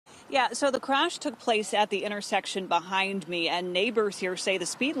Yeah, so the crash took place at the intersection behind me, and neighbors here say the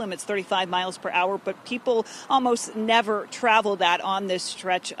speed limit's 35 miles per hour, but people almost never travel that on this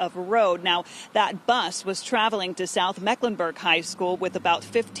stretch of road. Now, that bus was traveling to South Mecklenburg High School with about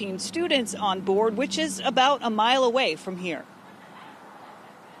 15 students on board, which is about a mile away from here.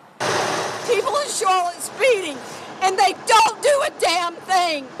 People in Charlotte speeding, and they don't do a damn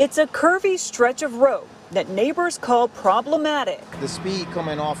thing. It's a curvy stretch of road that neighbors call problematic. The speed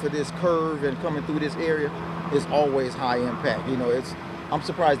coming off of this curve and coming through this area is always high impact. You know, I'm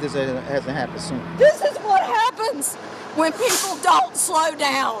surprised this hasn't happened sooner. This is what happens when people don't slow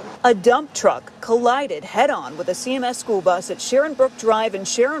down. A dump truck collided head-on with a CMS school bus at Sharon Brook Drive and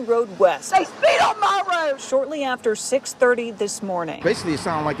Sharon Road West. They speed on my road. Shortly after 6:30 this morning. Basically, it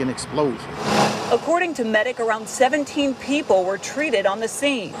sounded like an explosion. According to medic, around 17 people were treated on the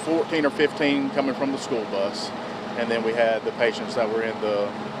scene. 14 or 15 coming from the school bus, and then we had the patients that were in the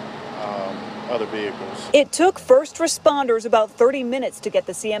other vehicles. It took first responders about 30 minutes to get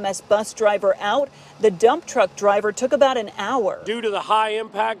the CMS bus driver out. The dump truck driver took about an hour. Due to the high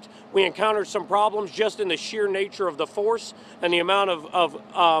impact, we encountered some problems just in the sheer nature of the force and the amount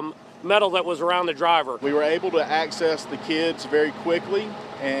of metal that was around the driver. We were able to access the kids very quickly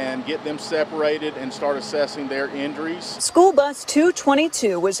and get them separated and start assessing their injuries. School bus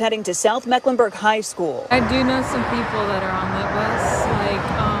 222 was heading to South Mecklenburg High School. I do know some people that are on that bus,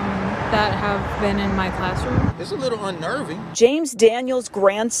 that have been in my classroom. It's a little unnerving. James Daniel's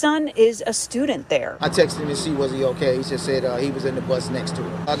grandson is a student there. I texted him to see was he okay. He just said he was in the bus next to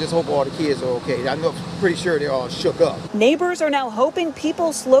him. I just hope all the kids are okay. I'm pretty sure they're all shook up. Neighbors are now hoping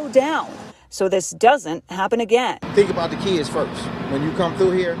people slow down so this doesn't happen again. Think about the kids first. When you come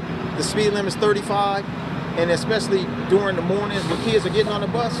through here, the speed limit is 35, and especially during the mornings when kids are getting on the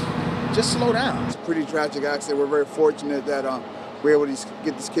bus, just slow down. It's a pretty tragic accident. We're very fortunate that we're able to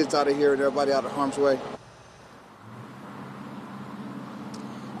get these kids out of here and everybody out of harm's way.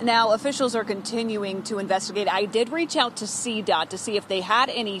 Now, officials are continuing to investigate. I did reach out to CDOT to see if they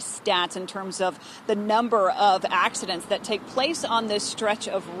had any stats in terms of the number of accidents that take place on this stretch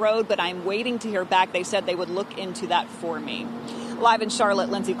of road, but I'm waiting to hear back. They said they would look into that for me. Live in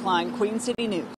Charlotte, Lindsay Klein, Queen City News.